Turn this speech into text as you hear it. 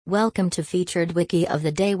Welcome to Featured Wiki of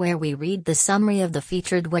the Day, where we read the summary of the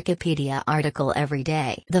featured Wikipedia article every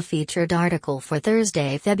day. The featured article for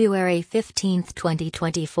Thursday, February 15,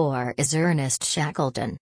 2024 is Ernest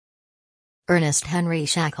Shackleton. Ernest Henry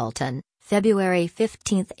Shackleton, February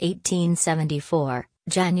 15, 1874,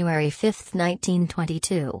 January 5,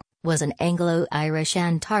 1922, was an Anglo-Irish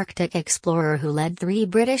Antarctic explorer who led 3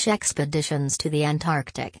 British expeditions to the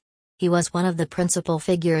Antarctic. He was one of the principal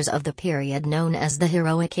figures of the period known as the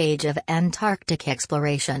heroic age of Antarctic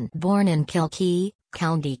exploration. Born in Kilkee,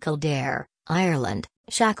 County Kildare, Ireland,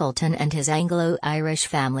 Shackleton and his Anglo-Irish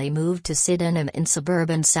family moved to Sydenham in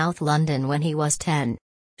suburban South London when he was 10.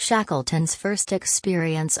 Shackleton's first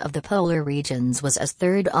experience of the polar regions was as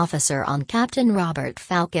third officer on Captain Robert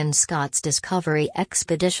Falcon Scott's Discovery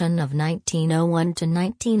expedition of 1901 to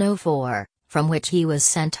 1904, from which he was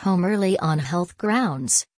sent home early on health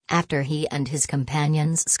grounds, after he and his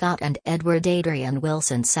companions Scott and Edward Adrian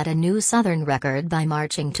Wilson set a new southern record by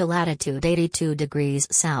marching to latitude 82 degrees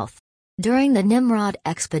south. During the Nimrod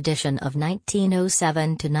expedition of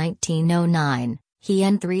 1907 to 1909, he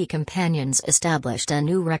and 3 companions established a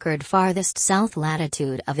new record farthest south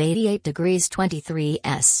latitude of 88 degrees 23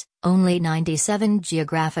 s, only 97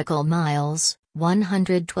 geographical miles,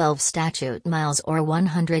 112 statute miles or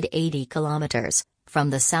 180 kilometers, from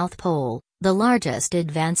the South Pole, the largest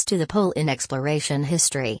advance to the pole in exploration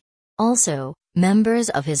history. Also, members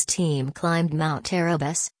of his team climbed Mount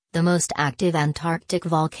Erebus, the most active Antarctic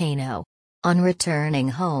volcano. On returning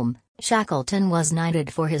home, Shackleton was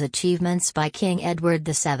knighted for his achievements by King Edward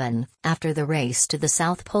VII. After the race to the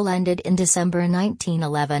South Pole ended in December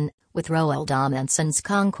 1911, with Roald Amundson's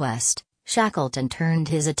conquest, Shackleton turned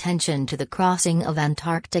his attention to the crossing of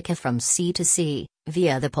Antarctica from sea to sea,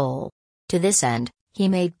 via the pole. To this end, he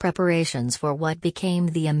made preparations for what became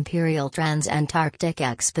the Imperial Trans-Antarctic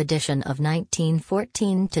Expedition of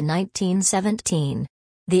 1914 to 1917.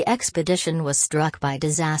 The expedition was struck by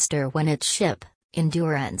disaster when its ship,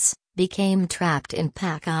 Endurance, became trapped in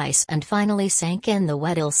pack ice and finally sank in the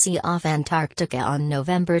Weddell Sea off Antarctica on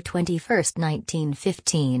November 21,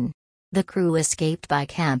 1915. The crew escaped by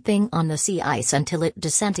camping on the sea ice until it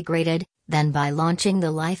disintegrated, then by launching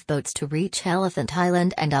the lifeboats to reach Elephant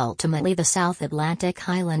Island and ultimately the South Atlantic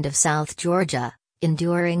island of South Georgia,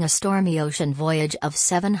 enduring a stormy ocean voyage of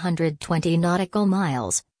 720 nautical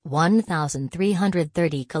miles,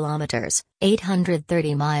 1,330 kilometers,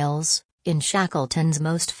 830 miles, in Shackleton's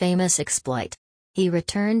most famous exploit. He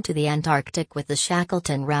returned to the Antarctic with the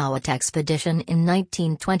Shackleton-Rowett expedition in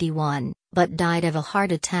 1921, but died of a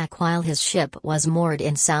heart attack while his ship was moored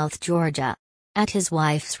in South Georgia. At his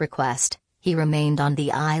wife's request, he remained on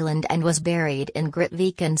the island and was buried in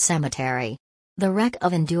Grytviken Cemetery. The wreck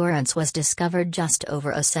of Endurance was discovered just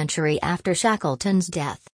over a century after Shackleton's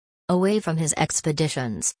death. Away from his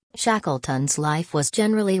expeditions, Shackleton's life was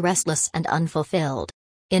generally restless and unfulfilled.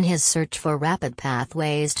 In his search for rapid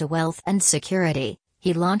pathways to wealth and security,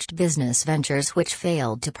 he launched business ventures which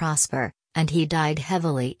failed to prosper, and he died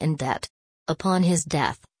heavily in debt. Upon his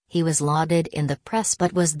death, he was lauded in the press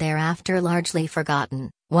but was thereafter largely forgotten,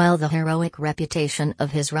 while the heroic reputation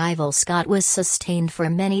of his rival Scott was sustained for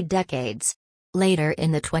many decades. Later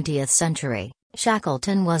in the 20th century,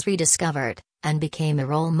 Shackleton was rediscovered, and became a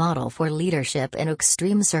role model for leadership in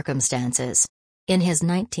extreme circumstances. In his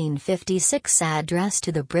 1956 address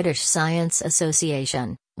to the British Science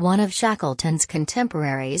Association, one of Shackleton's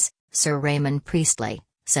contemporaries, Sir Raymond Priestley,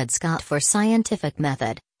 said Scott for scientific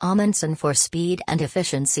method, Amundsen for speed and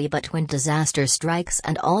efficiency, but when disaster strikes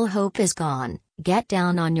and all hope is gone, get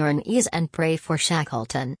down on your knees and pray for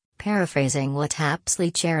Shackleton, paraphrasing what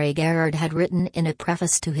Hapsley Cherry Garrard had written in a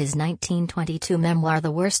preface to his 1922 memoir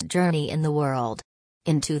The Worst Journey in the World.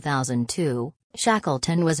 In 2002,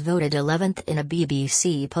 Shackleton was voted 11th in a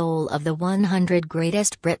BBC poll of the 100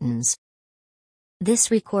 Greatest Britons.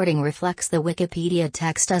 This recording reflects the Wikipedia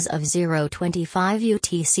text as of 0:25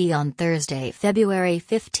 UTC on Thursday, February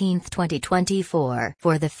 15, 2024.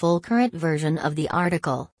 For the full current version of the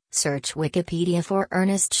article, search Wikipedia for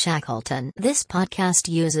Ernest Shackleton. This podcast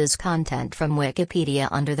uses content from Wikipedia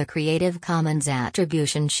under the Creative Commons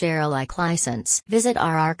Attribution Share Alike license. Visit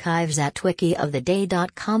our archives at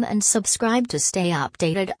wikioftheday.com and subscribe to stay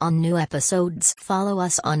updated on new episodes. Follow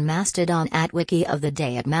us on Mastodon at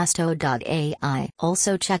wikioftheday at masto.ai.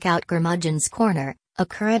 Also check out Curmudgeon's Corner, a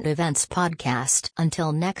current events podcast.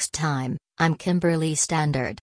 Until next time, I'm Kimberly Standard.